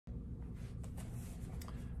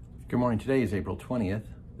Good morning. Today is April 20th.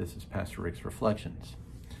 This is Pastor Rick's Reflections.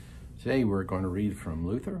 Today we're going to read from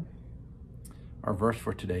Luther. Our verse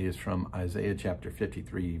for today is from Isaiah chapter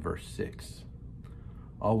 53, verse 6.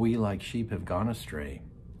 All we like sheep have gone astray.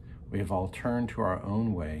 We have all turned to our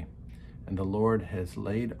own way, and the Lord has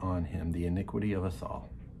laid on him the iniquity of us all.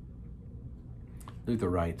 Luther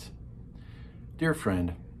writes, Dear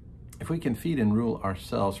friend, if we can feed and rule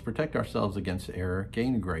ourselves, protect ourselves against error,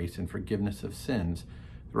 gain grace and forgiveness of sins,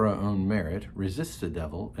 through our own merit, resist the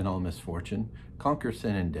devil in all misfortune, conquer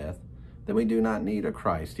sin and death, then we do not need a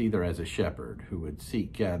Christ, either as a shepherd who would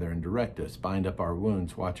seek, gather, and direct us, bind up our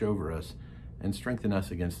wounds, watch over us, and strengthen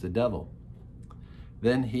us against the devil.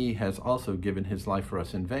 Then he has also given his life for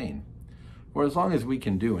us in vain. For as long as we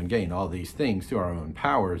can do and gain all these things through our own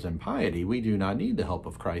powers and piety, we do not need the help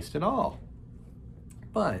of Christ at all.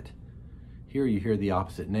 But here you hear the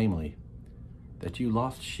opposite, namely, that you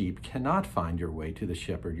lost sheep cannot find your way to the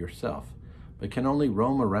shepherd yourself, but can only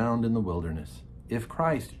roam around in the wilderness. If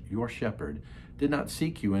Christ, your shepherd, did not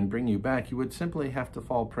seek you and bring you back, you would simply have to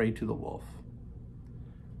fall prey to the wolf.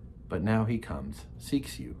 But now he comes,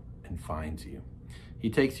 seeks you, and finds you. He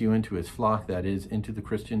takes you into his flock, that is, into the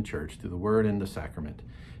Christian church, through the word and the sacrament.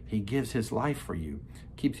 He gives his life for you,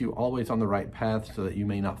 keeps you always on the right path so that you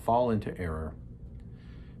may not fall into error.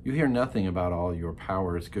 You hear nothing about all your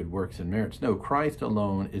powers, good works, and merits. No, Christ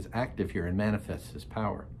alone is active here and manifests his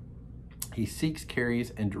power. He seeks, carries,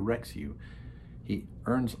 and directs you. He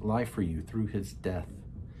earns life for you through his death.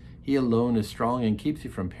 He alone is strong and keeps you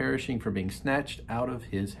from perishing, from being snatched out of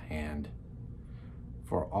his hand.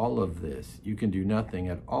 For all of this, you can do nothing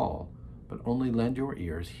at all, but only lend your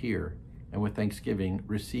ears, hear, and with thanksgiving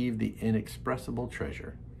receive the inexpressible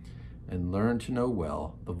treasure, and learn to know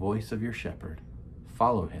well the voice of your shepherd.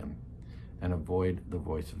 Follow him and avoid the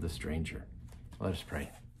voice of the stranger. Let us pray.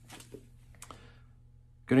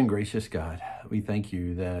 Good and gracious God, we thank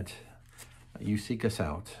you that you seek us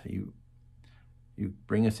out. You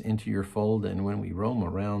bring us into your fold, and when we roam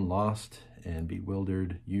around lost and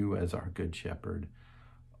bewildered, you as our good shepherd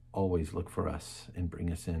always look for us and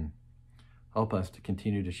bring us in. Help us to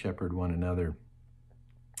continue to shepherd one another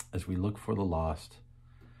as we look for the lost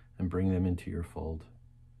and bring them into your fold.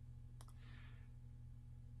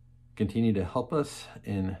 Continue to help us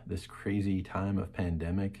in this crazy time of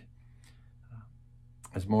pandemic.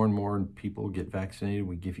 As more and more people get vaccinated,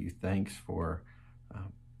 we give you thanks for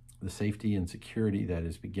the safety and security that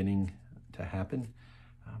is beginning to happen.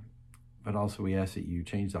 But also we ask that you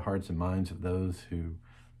change the hearts and minds of those who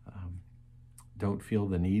don't feel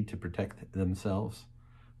the need to protect themselves.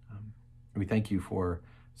 We thank you for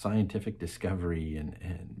scientific discovery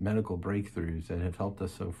and medical breakthroughs that have helped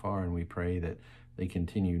us so far, and we pray that they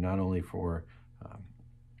continue not only for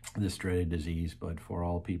this dreaded disease, but for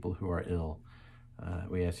all people who are ill.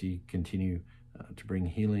 We ask you continue to bring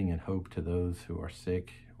healing and hope to those who are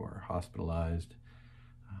sick, who are hospitalized.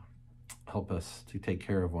 Help us to take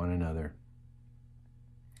care of one another.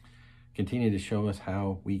 Continue to show us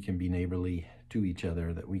how we can be neighborly to each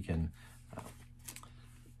other, that we can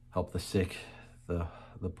help the sick, the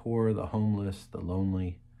poor, the homeless, the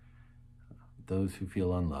lonely, those who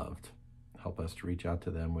feel unloved. Help us to reach out to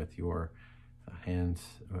them with your hands.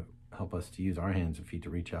 Help us to use our hands and feet to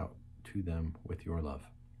reach out to them with your love.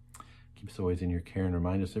 Keep us always in your care and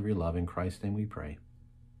remind us of your love. In Christ's name we pray.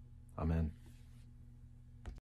 Amen.